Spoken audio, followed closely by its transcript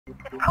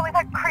It's probably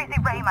that crazy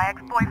Ray, my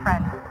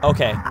ex-boyfriend.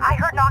 Okay. I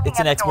heard knocking It's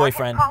an at the door.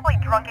 ex-boyfriend. He's probably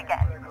drunk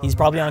again. He's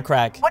probably on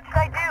crack. What should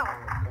I do?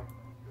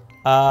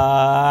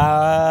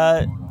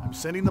 I'm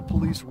sending the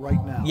police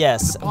right now.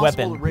 Yes, Is it possible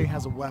weapon. that Ray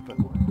has a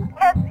weapon?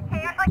 Yes, he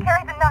usually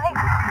carries a knife.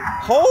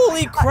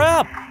 Holy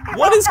crap!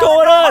 What is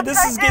going on?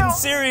 This is getting Hold on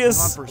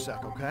serious. for a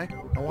sec, okay?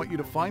 I want you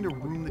to find a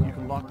room that you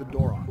can lock the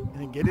door on.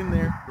 And then get in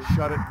there,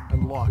 shut it,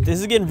 and lock it. This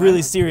is getting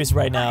really serious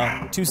right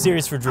now. Too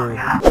serious for Drew.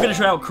 We're gonna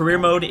try out career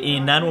mode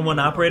in 911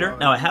 operator.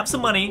 Now I have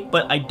some money,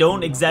 but I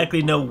don't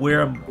exactly know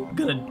where I'm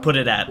gonna put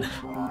it at.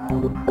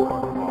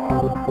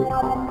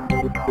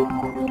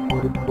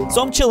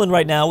 So I'm chilling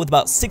right now with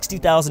about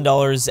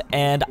 $60,000,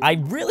 and I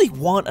really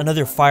want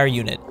another fire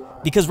unit.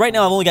 Because right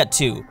now I've only got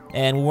 2,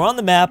 and we're on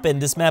the map,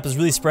 and this map is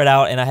really spread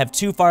out, and I have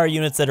 2 fire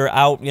units that are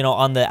out, you know,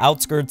 on the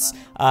outskirts.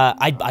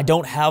 I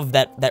don't have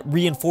that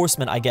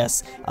reinforcement, I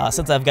guess,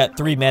 since I've got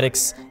 3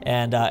 medics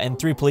and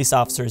 3 police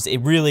officers. It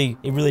really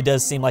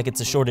does seem like it's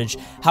a shortage.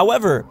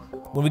 However,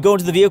 when we go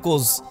into the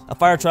vehicles, a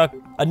fire truck,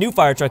 a new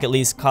fire truck at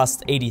least,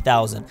 costs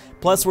 $80,000.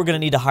 Plus, we're gonna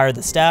need to hire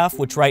the staff,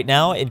 which right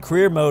now in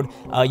career mode,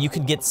 you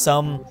can get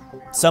some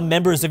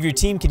members of your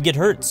team can get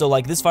hurt. So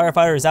like this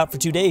firefighter is out for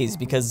 2 days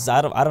because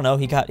I don't know,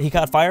 he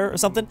caught fire or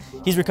something.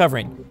 He's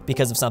recovering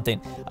because of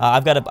something.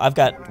 I've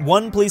got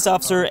 1 police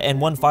officer and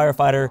 1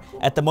 firefighter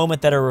at the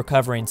moment that are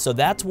recovering. So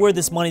that's where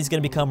this money is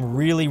going to become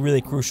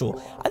really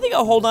crucial. I think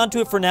I'll hold on to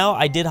it for now.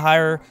 I did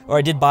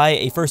buy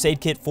a first aid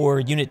kit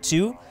for Unit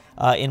 2.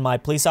 In my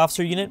police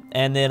officer unit,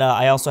 and then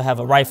I also have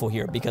a rifle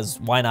here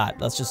because why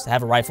not? Let's just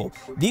have a rifle.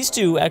 These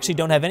 2 actually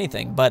don't have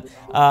anything, but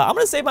I'm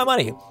gonna save my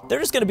money. They're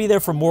just gonna be there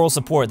for moral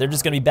support. They're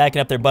just gonna be backing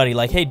up their buddy,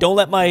 like, hey,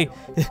 don't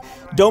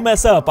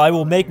mess up. I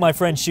will make my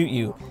friend shoot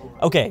you.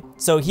 Okay,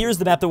 so here's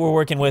the map that we're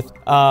working with.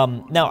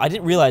 Now I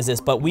didn't realize this,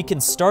 but we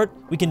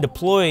can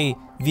deploy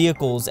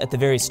vehicles at the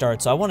very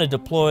start. So I want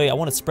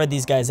to spread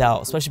these guys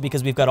out, especially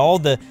because we've got all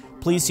the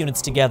police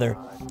units together.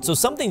 So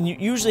something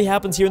usually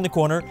happens here in the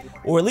corner,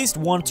 or at least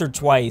once or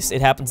twice it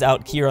happens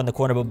out here on the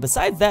corner, but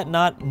besides that,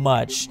 not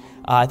much.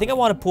 I think I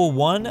want to pull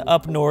 1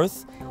 up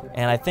north,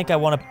 and I think I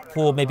want to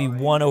pull maybe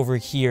 1 over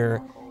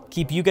here.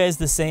 Keep you guys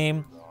the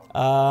same.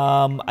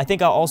 I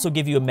think I'll also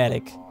give you a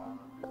medic.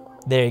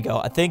 There you go.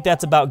 I think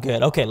that's about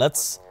good. Okay,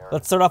 let's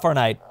start off our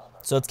night.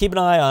 So let's keep an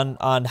eye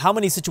on how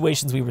many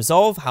situations we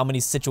resolve, how many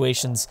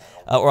situations,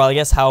 or I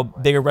guess how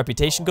big our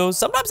reputation goes.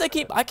 Sometimes I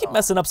keep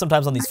messing up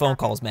sometimes on these phone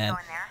calls, man.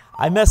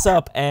 I mess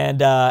up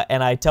and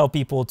I tell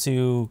people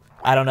to,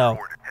 I don't know,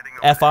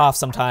 F off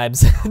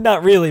sometimes.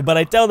 Not really, but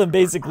I tell them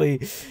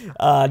basically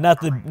not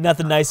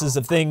the nicest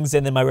of things,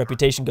 and then my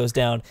reputation goes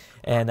down,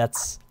 and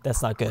that's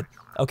not good.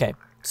 Okay,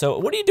 so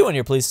what are you doing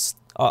here, police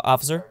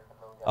officer?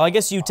 Oh, I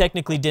guess you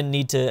technically didn't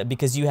need to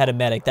because you had a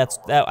medic.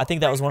 I think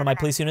that was one of my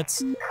police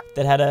units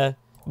that had a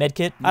med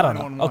kit. I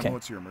don't know. Okay.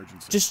 What's your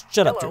emergency? Just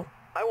shut up, Drew.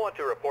 I want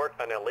to report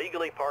an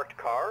illegally parked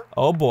car.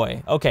 Oh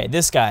boy. Okay,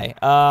 this guy.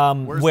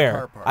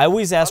 Where? I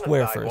always ask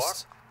where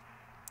first.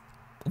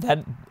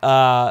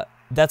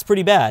 That's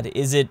pretty bad.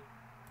 Is it?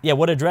 Yeah.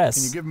 What address?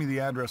 Can you give me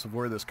the address of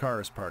where this car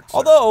is parked, sir?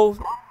 Although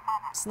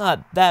it's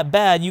not that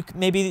bad.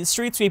 Maybe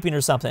street sweeping or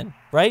something,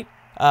 right?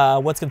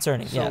 What's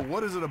concerning? So yeah.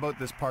 what is it about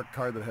this parked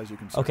car that has you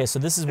concerned? Okay, so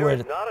this is where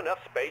There's not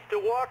enough space to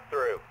walk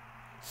through.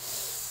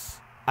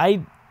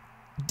 I'll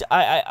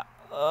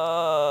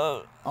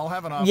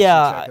have an officer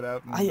check it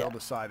out, and they'll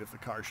decide if the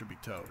car should be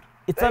towed.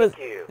 It's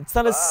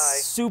not a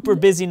super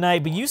busy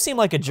night, but you seem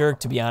like a jerk,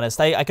 to be honest.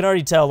 I can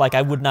already tell, like,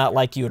 I would not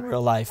like you in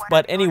real life.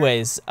 But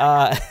anyways,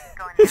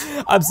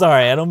 I'm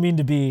sorry. I don't mean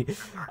to be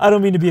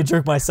a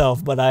jerk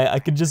myself, but I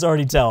could just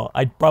already tell.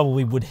 I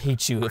probably would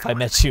hate you if I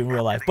met you in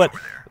real life. But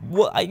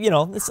well, you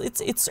know,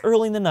 it's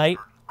early in the night.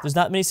 There's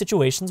not many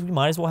situations. We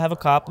might as well have a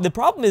cop. The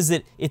problem is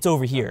that it's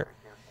over here.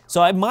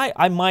 So it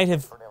might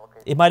have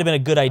been a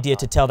good idea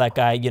to tell that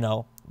guy,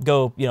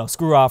 go,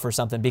 screw off or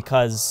something,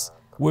 because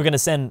we're gonna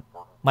send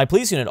my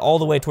police unit all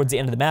the way towards the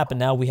end of the map, and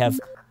now we have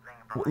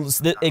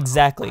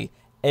exactly.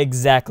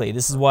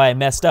 This is why I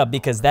messed up,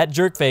 because that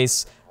jerk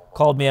face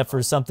called me up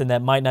for something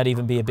that might not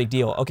even be a big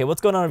deal. Okay,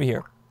 what's going on over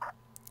here?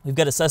 We've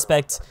got a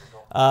suspect.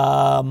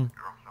 Oh,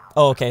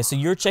 okay, so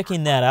you're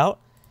checking that out.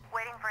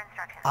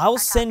 I'll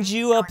send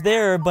you up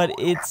there, but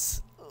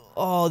it's...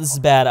 Oh, this is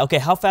bad. Okay,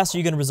 how fast are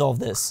you going to resolve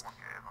this?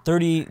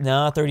 30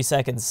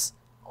 seconds.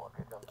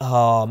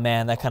 Oh,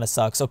 man, that kind of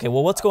sucks. Okay,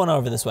 well, what's going on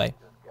over this way?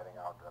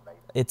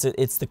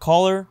 It's the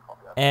caller,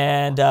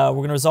 and we're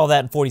going to resolve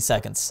that in 40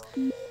 seconds.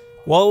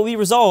 Well, it'll be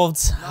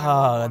resolved.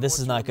 Oh, this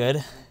is not good.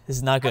 This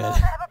is not good. I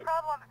have a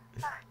problem.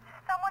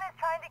 Someone is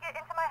trying to get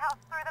into my house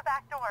through the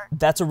back door.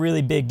 That's a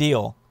really big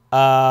deal.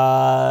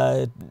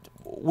 Where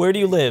do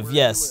you live?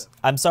 Yes.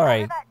 I'm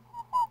sorry.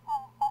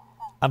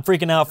 I'm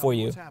freaking out for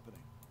you. It's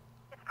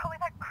probably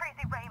that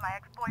crazy Ray, my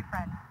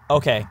ex-boyfriend.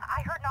 Okay.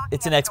 I heard knocking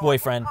It's an at the door.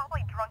 ex-boyfriend. He's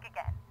probably drunk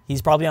again.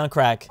 He's probably on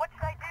crack. What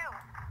should I do?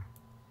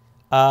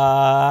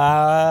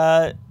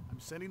 I'm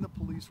sending the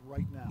police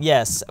right now.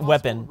 Yes, Is it possible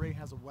weapon. that Ray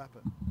has a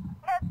weapon?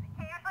 Yes,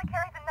 he usually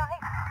carries a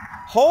knife.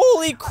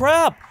 Holy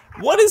crap!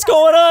 What is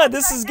going on?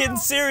 This is getting Hold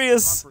on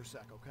serious. for a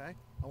sec, okay?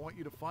 I want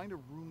you to find a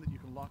room that you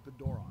can lock lock the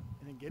door on.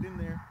 And then get in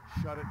there,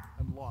 shut it,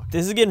 and lock it.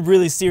 This is getting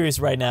really serious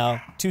right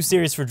now. Too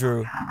serious for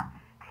Drew.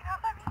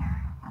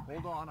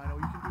 Hold on, I know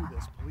you can do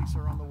this. Police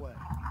are on the way.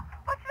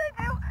 What should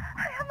I do?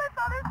 I have my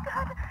father's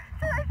gun.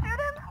 Should I shoot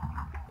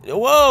him?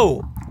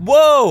 Whoa!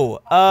 Whoa!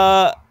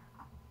 I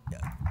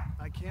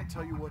can't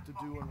tell you what to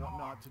do and what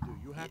not to do.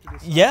 You have to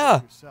decide Yeah.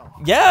 for yourself.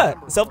 Yeah,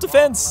 Remember,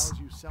 self-defense. the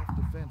law allows you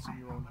self-defense in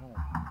your own home.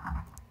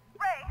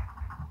 Ray,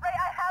 I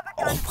have a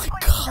gun. Oh my Please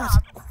God.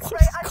 stop. What Ray,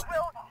 is I going-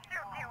 will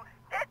shoot you.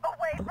 Get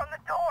away from the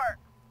door.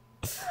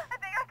 I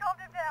think I calmed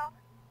him down.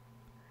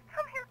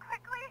 Come here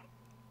quickly.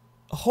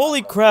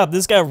 Holy crap,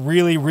 this got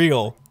really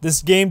real.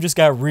 This game just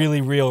got really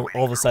real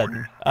all of a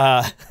sudden.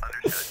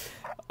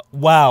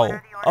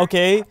 Wow.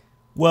 Okay.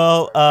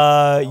 Well,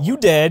 you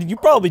dead. You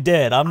probably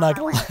dead. I'm not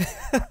gonna lie.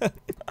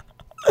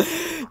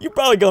 You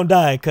probably gonna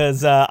die,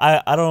 cause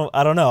I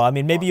don't know. I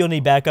mean, maybe you'll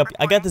need backup.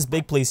 I got this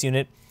big police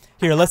unit.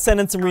 Here, let's send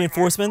in some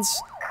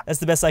reinforcements. That's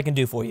the best I can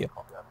do for you.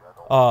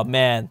 Oh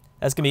man,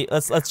 that's gonna be.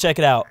 Let's check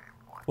it out.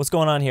 What's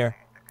going on here?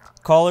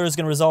 Caller is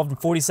gonna resolve in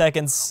 40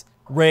 seconds.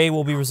 Ray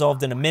will be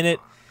resolved in a minute.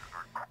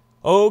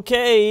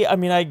 Okay, I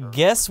mean, I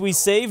guess we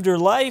saved her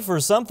life or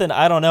something.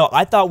 I don't know.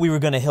 I thought we were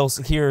gonna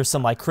hear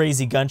some like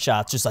crazy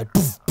gunshots, just like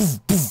poof, poof,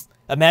 poof.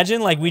 Imagine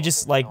like we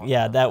just like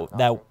yeah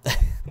that.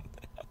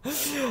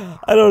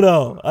 I don't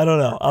know.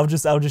 I'll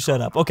just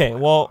shut up. Okay,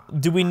 well,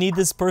 do we need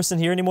this person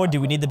here anymore? Do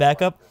we need the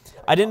backup?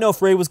 I didn't know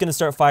if Ray was gonna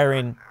start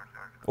firing,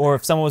 or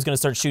if someone was gonna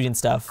start shooting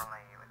stuff.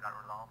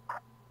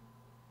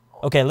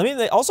 Okay, let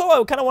me. Also,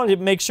 I kind of wanted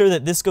to make sure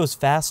that this goes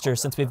faster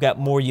since we've got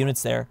more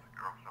units there.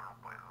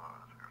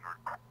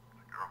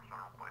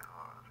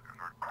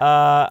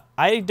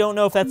 I don't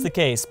know if that's the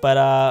case,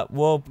 but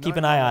we'll keep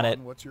an eye on it.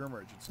 What's your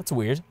emergency? That's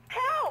weird.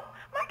 Help!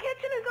 My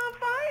kitchen is on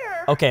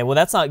fire. Okay, well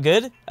that's not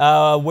good.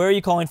 Where are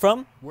you calling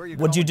from? Where are you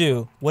What'd you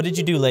calling do? What did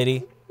you do,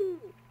 lady?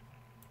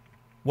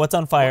 What's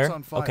on fire? What's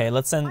on fire? Okay,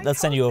 let's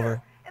send you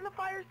over. And the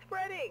fire's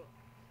spreading.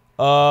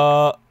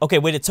 Okay,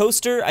 wait, a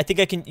toaster? I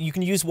think you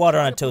can use water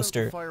on a Try to put out the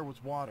toaster. fire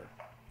with water.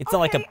 It's not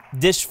like a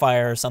dish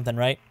fire or something,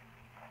 right?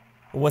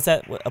 What's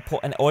that?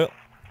 An oil?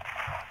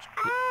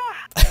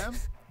 Ma'am?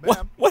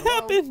 Ma'am? What Hello?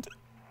 happened?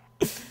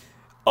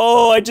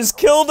 Oh, I just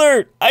killed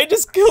her! I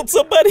just killed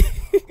somebody!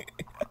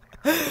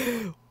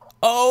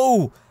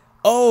 Oh!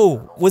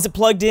 Oh! Was it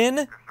plugged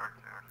in?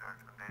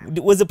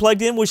 Was it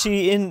plugged in? Was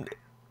she in?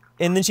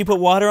 And then she put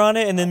water on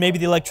it, and then maybe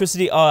the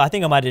electricity. Oh, I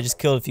think I might have just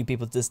killed a few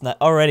people just not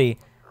already.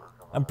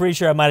 I'm pretty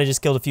sure I might have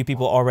just killed a few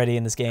people already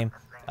in this game.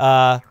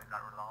 Well,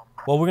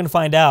 we're gonna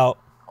find out.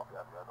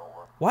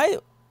 Why?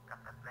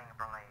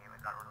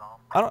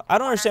 I don't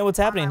understand what's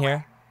happening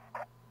here.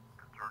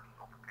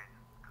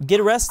 Get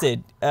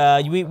arrested.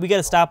 We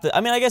gotta stop the.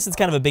 I mean, I guess it's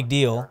kind of a big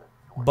deal,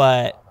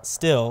 but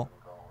still.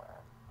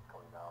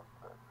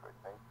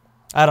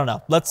 I don't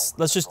know. Let's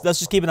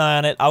just keep an eye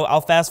on it.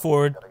 I'll fast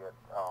forward.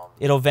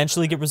 It'll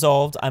eventually get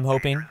resolved, I'm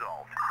hoping.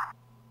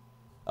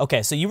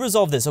 Okay, so you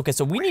resolved this. Okay,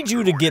 so we need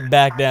you to get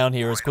back down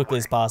here as quickly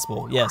as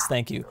possible. Yes,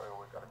 thank you.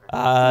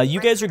 You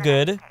guys are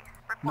good.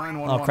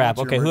 911, Oh crap.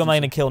 what's your Okay, who am I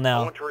gonna emergency? kill I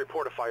now? want to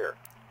report a fire.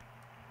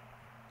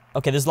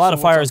 Okay, there's a lot of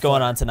So what's on fires going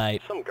fire? on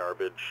tonight. Some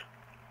garbage.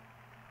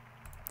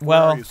 Where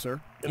are Well, you,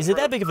 sir? is it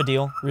that big of a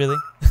deal, really?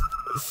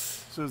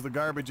 So is the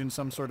garbage in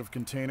some sort of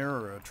container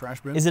or a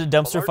trash bin? Is it a A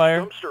dumpster large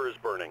fire? dumpster is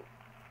burning.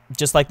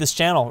 Just like this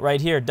channel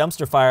right here,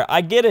 dumpster fire. I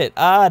get it.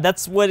 Ah,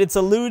 that's what it's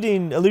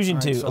allusion All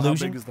right, to. so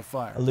Illusion? how big is the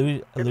fire? It's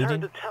hard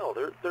Alluding? to tell.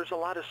 There's a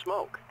lot of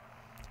smoke.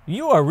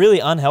 You are really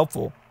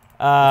unhelpful.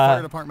 The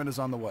fire department is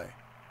on the way.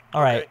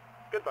 All right.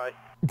 Okay, goodbye.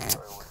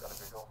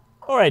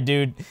 All right,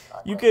 dude.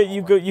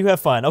 You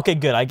have fun. Okay,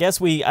 good. I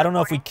guess I don't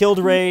know if we killed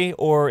Ray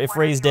or if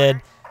Ray's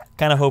dead.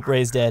 Kind of hope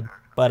Ray's dead,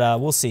 but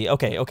we'll see.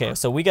 Okay.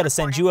 So we got to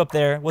send you up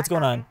there. What's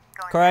going on?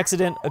 Car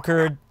accident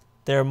occurred.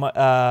 There,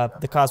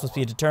 the cause must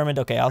be determined.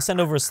 Okay, I'll send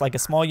over like a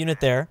small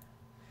unit there.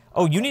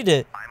 Oh, you need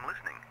to. I'm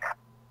listening.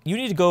 You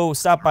need to go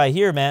stop by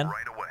here, man.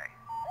 Right away.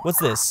 What's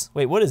this?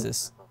 Wait, what is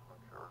this?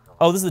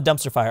 Oh, this is a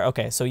dumpster fire.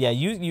 Okay, so yeah,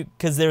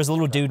 because there's a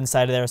little dude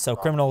inside of there. So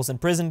criminals in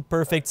prison.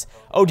 Perfect.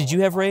 Oh, did you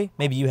have Ray?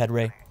 Maybe you had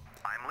Ray.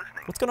 I'm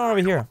listening. What's going on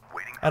over here?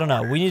 I don't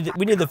know. We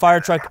need the fire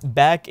truck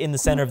back in the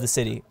center of the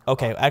city.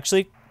 Okay,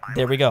 actually,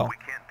 there we go. We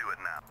can't do it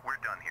now. We're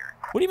done here.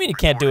 What do you mean you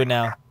can't do it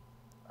now?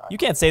 You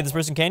can't save this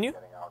person, can you?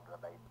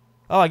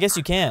 Oh, I guess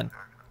you can.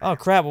 Oh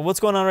crap! Well,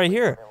 what's going on right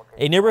here?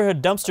 A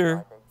neighborhood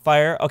dumpster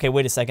fire. Okay,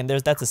 wait a second.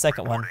 That's the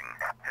second one.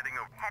 Heading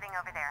over. Heading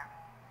over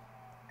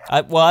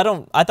there. Well, I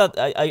don't. I thought.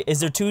 Is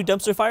there two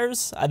dumpster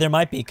fires? There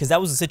might be, because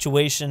that was a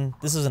situation.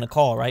 This isn't a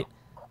call, right?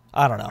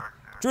 I don't know.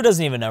 Drew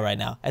doesn't even know right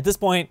now. At this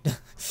point,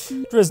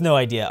 Drew has no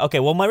idea. Okay,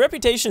 well, my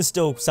reputation is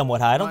still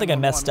somewhat high. I don't think I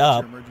 911, messed what's your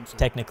up, emergency?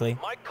 technically.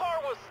 My car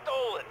was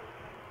stolen.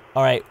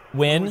 All right,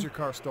 When was when your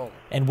car stolen?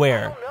 and I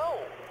where? don't know.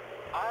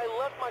 I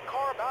left my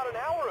car about an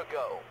hour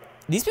ago.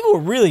 These people were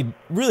really,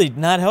 really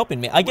not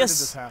helping me. I When did guess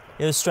this happen?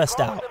 it was stressed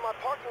Car was out. in my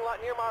parking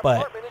lot near my But-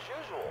 apartment as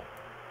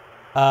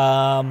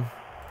usual.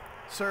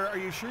 Sir, are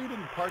you sure you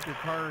didn't park your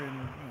car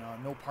in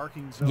no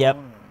parking zone? Yep,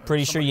 or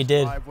pretty sure you somebody's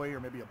did. Driveway or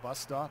maybe a bus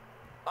stop?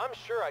 I'm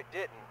sure I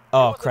didn't.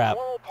 Oh, It was a crap.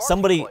 normal parking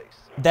Somebody- place.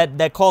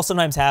 that call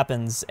sometimes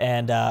happens,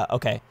 and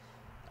okay.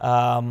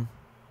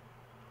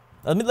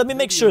 Let me Maybe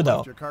make sure you left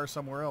though, your car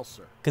somewhere else,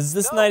 sir. because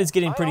this No, night is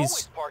getting I pretty.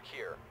 always park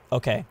here.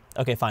 Okay,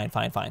 fine.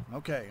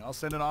 Okay, I'll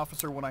send an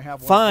officer when I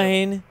have one.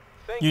 Fine.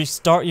 Thank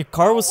Your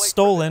car was I'll wait for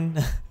stolen.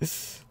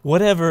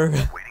 Whatever.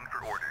 Waiting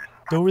for orders.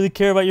 Don't really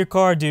care about your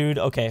car, dude.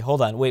 Okay,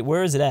 hold on. Wait,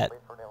 where is it at?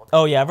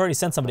 Oh yeah, I've already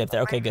sent somebody up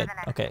there. Okay, good.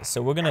 Okay,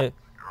 so we're gonna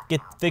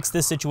fix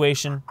this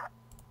situation.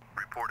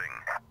 Reporting.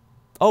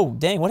 Oh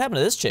dang, what happened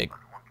to this chick?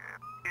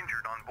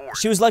 Injured on board.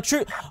 She was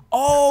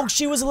Oh,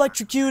 she was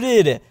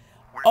electrocuted.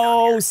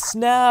 Oh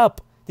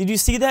snap! Did you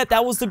see that?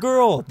 That was the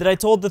girl that I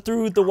told that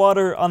threw the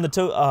water on the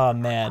toe. Oh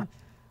man.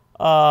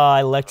 I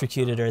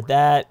electrocuted her.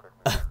 That.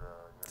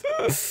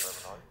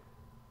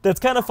 That's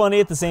kind of funny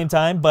at the same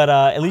time, but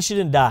at least she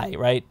didn't die,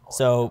 right?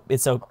 So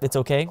it's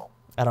okay.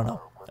 I don't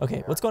know.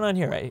 Okay, what's going on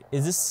here? Right?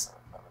 Is this?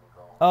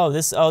 Oh,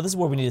 this is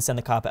where we need to send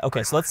the cop.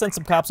 Okay, so let's send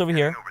some cops over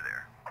here. Over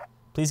there.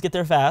 Please get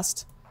there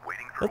fast.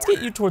 Waiting for Let's orders.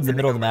 get you towards the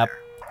middle of the map.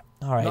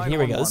 All right, here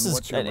we go. This 911, is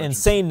what's your an emergency?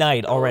 insane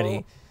night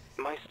already.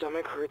 My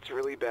stomach hurts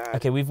really bad.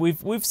 Okay,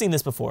 we've seen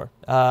this before.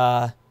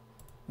 What's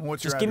your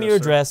Just give me your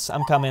sir? address.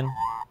 I'm coming.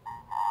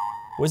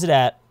 Where's it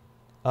at?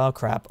 Oh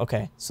crap.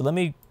 Okay, so let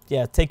me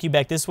take you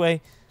back this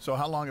way. So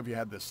how long have you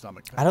had this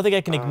stomach pain? I don't think I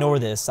can ignore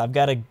this. I've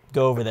got to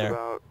go over there.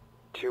 About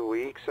 2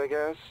 weeks, I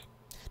guess.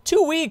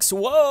 2 weeks.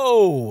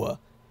 Whoa.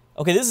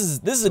 Okay, this is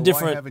a So why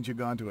different. haven't you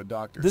gone to a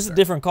doctor? This is a sir?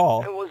 different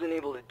call. I wasn't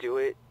able to do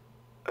it.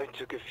 I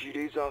took a few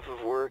days off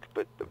of work,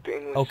 but the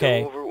pain was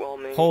Okay. so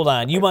overwhelming. Hold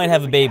on. You I might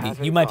have a literally baby.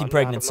 haven't You might be gotten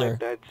pregnant, out of my sir.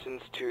 bed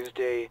since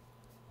Tuesday.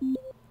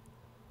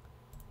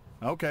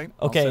 Okay.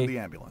 Okay. I'll send the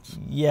ambulance.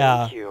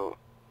 Yeah. Thank you.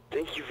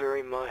 Thank you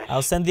very much.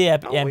 I'll send the I'll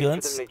wait for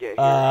ambulance. them to get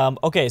here.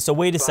 Okay, so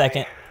wait a Bye.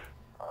 second.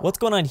 What's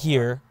going on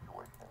here?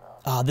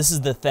 Ah, this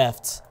is the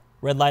theft.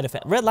 Red light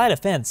offense. Red light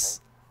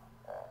offense.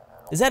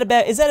 Is that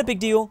a big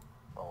deal?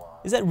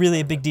 Is that really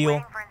a big deal?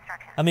 Waiting for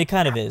instructions. I mean, it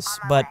kind of is,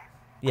 but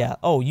yeah.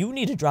 Oh, you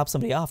need to drop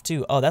somebody off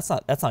too. Oh, that's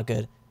not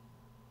good.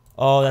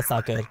 Oh, that's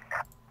not good.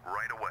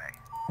 Right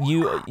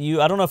away.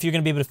 I don't know if you're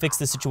gonna be able to fix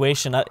this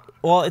situation.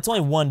 Well, it's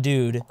only one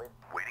dude.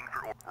 Waiting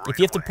for orders. If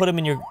you have to put him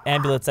in your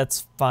ambulance,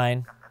 that's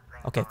fine.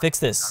 Okay, fix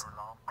this.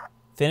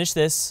 Finish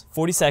this.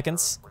 40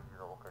 seconds.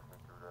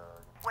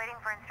 Waiting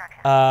for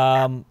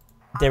instructions.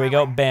 There we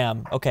go.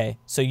 Bam. Okay,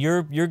 so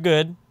you're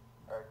good.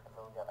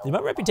 Did my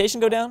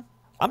reputation go down?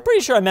 I'm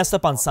pretty sure I messed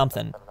up on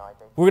something.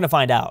 We're gonna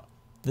find out.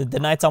 The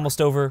night's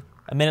almost over.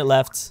 A minute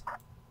left.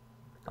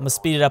 I'm gonna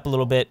speed it up a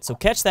little bit. So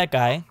catch that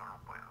guy.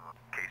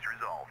 Case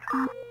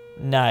resolved.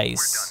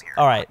 Nice.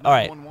 All right.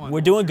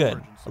 We're doing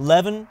good.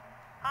 11.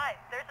 Hi,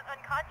 there's an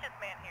unconscious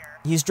man here.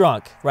 He's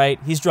drunk, right?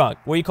 He's drunk.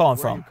 Where are you calling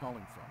Where are from? you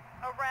calling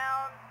from?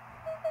 Around.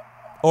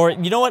 Or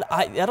you know what?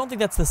 I don't think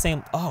that's the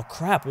same. Oh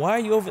crap! Why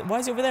is he over there?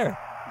 Is he breathing? Wait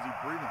a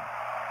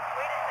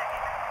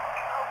second.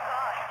 Oh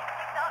God,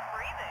 he's not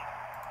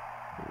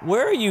breathing.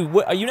 Where are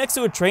you? Are you next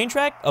to a train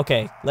track?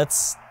 Okay,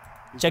 let's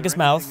Is check there his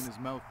mouth. anything in his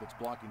mouth that's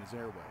blocking his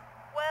airway?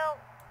 Well,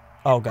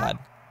 Oh god.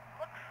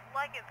 looks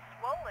like it's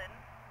swollen.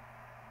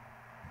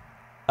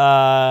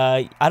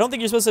 I don't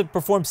think you're supposed to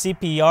perform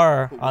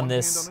CPR Put on one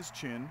this. hand on his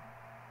chin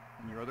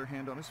and your other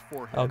hand on his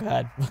forehead. Oh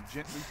god. and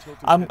gently tilt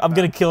his I'm head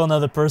gonna back. kill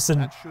another person.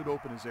 That should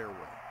open his airway.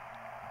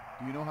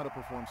 Do you know how to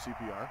perform CPR?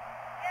 Yes,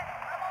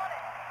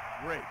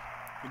 I'm on it. Great.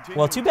 Continue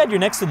Well, too bad you're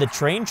next to the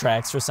train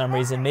tracks for some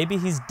reason. Maybe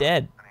he's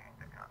dead.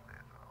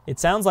 It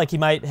sounds like he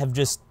might have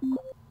just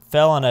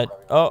fell on a.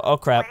 Oh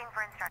crap. Waiting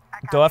for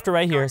instructions. Go after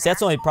right here. See, that's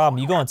the only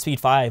problem. You go on speed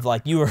 5,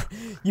 like you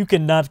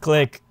cannot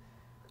click.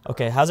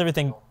 Okay, how's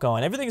everything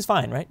going? Everything's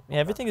fine, right? Yeah,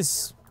 everything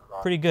is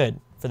pretty good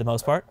for the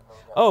most part.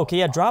 Oh, okay,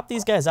 yeah, drop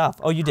these guys off.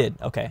 Oh, you did.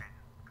 Okay. Case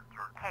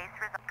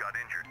resolved. Got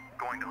injured.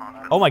 Going to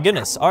hospital. Oh my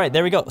goodness. All right,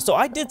 there we go. So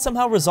I did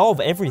somehow resolve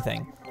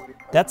everything.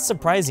 That's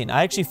surprising.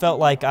 I actually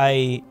felt like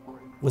I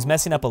was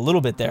messing up a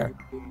little bit there,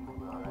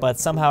 but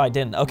somehow I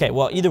didn't. Okay,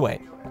 well, either way,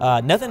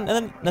 nothing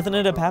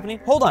ended up happening.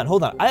 Hold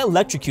on. I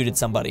electrocuted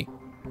somebody.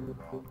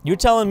 You're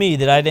telling me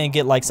that I didn't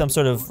get like some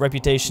sort of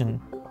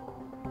reputation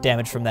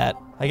damage from that?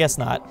 I guess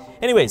not.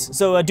 Anyways,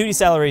 so duty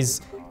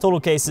salaries, total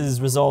cases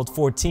resolved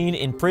 14.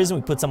 In prison,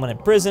 we put someone in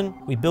prison.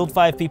 We billed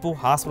 5 people,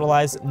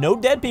 hospitalized, no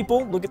dead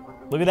people. Look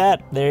at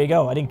that. There you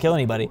go. I didn't kill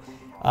anybody.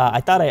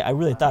 I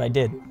really thought I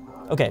did.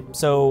 Okay,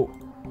 so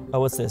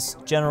what's this?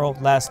 General,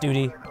 last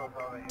duty.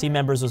 Team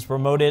members was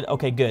promoted.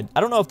 Okay, good.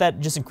 I don't know if that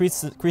just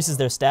increases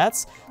their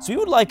stats. So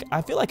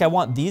I feel like I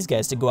want these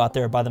guys to go out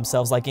there by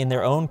themselves, like in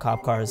their own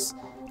cop cars.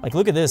 Like,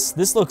 look at this.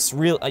 This looks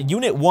real.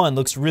 Unit 1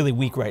 looks really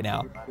weak right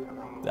now.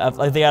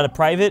 Like they got a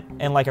private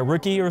and like a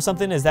rookie or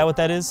something. Is that what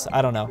that is?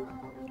 I don't know.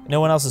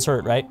 No one else is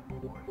hurt, right?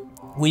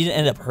 We didn't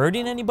end up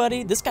hurting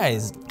anybody. This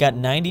guy's got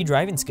 90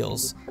 driving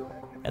skills.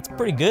 That's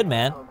pretty good,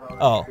 man.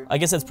 Oh, I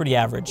guess that's pretty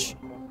average.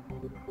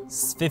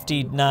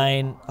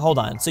 59. Hold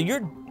on. So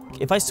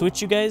if I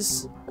switch you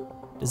guys,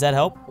 does that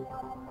help?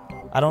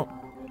 I don't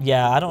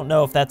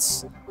know if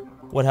that's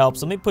what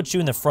helps. Let me put you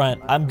in the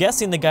front. I'm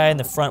guessing the guy in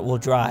the front will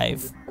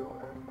drive.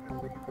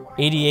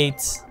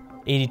 88,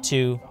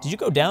 82. Did you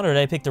go down or did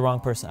I pick the wrong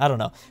person? I don't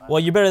know. Well,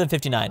 you're better than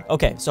 59.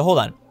 Okay, so hold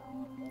on.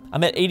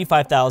 I'm at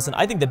 85,000.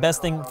 I think the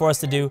best thing for us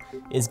to do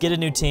is get a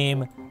new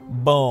team.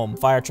 Boom,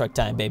 fire truck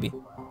time, baby.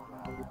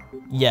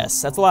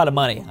 Yes, that's a lot of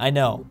money, I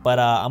know, but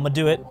I'm gonna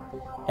do it,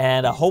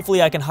 and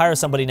hopefully I can hire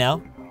somebody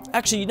now.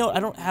 Actually, you know, I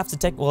don't have to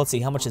take, well, let's see,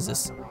 how much is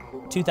this?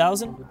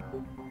 2,000?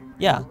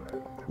 Yeah,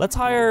 let's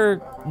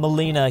hire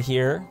Melina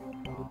here.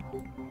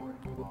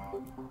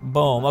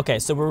 Boom, okay,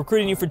 so we're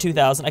recruiting you for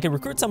 2,000. I could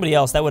recruit somebody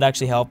else, that would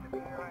actually help.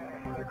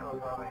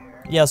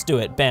 Yeah, let's do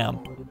it, bam.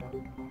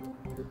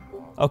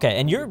 Okay,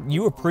 and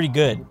you were pretty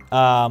good.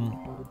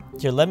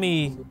 Here, let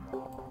me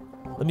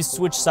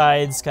switch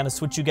sides, kind of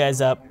switch you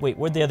guys up. Wait,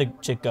 where'd the other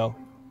chick go?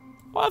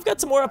 Oh, I've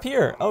got some more up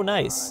here. Oh,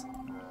 nice.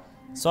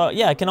 So,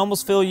 yeah, I can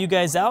almost fill you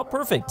guys out.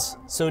 Perfect.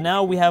 So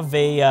now we have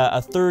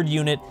a third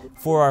unit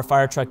for our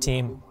fire truck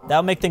team.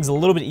 That'll make things a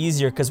little bit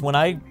easier because when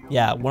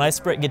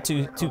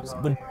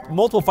when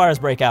multiple fires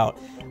break out,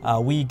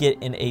 we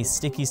get in a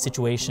sticky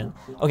situation.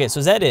 Okay, so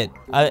is that it?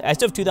 I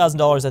still have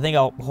 $2,000. I think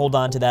I'll hold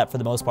on to that for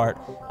the most part.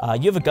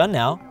 You have a gun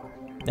now.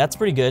 That's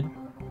pretty good.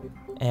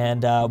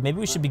 And maybe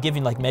we should be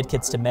giving like med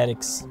kits to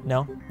medics.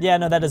 No? Yeah,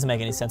 no, that doesn't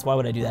make any sense. Why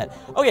would I do that?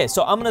 Okay,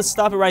 so I'm gonna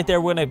stop it right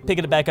there. We're gonna pick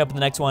it back up in the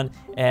next one,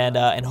 and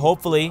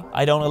hopefully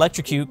I don't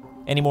electrocute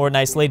any more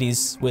nice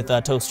ladies with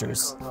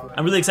toasters.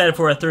 I'm really excited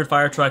for our third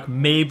fire truck.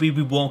 Maybe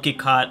we won't get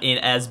caught in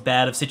as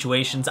bad of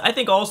situations. I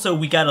think also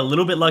we got a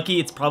little bit lucky.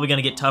 It's probably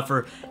gonna get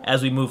tougher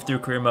as we move through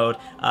career mode,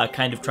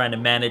 kind of trying to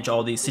manage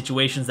all these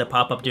situations that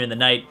pop up during the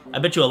night. I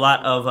bet you a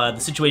lot of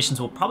the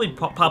situations will probably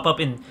pop up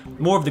in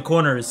more of the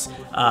corners,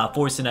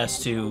 forcing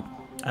us to,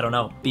 I don't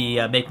know,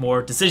 make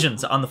more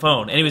decisions on the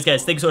phone. Anyways,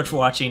 guys, thanks so much for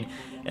watching,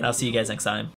 and I'll see you guys next time.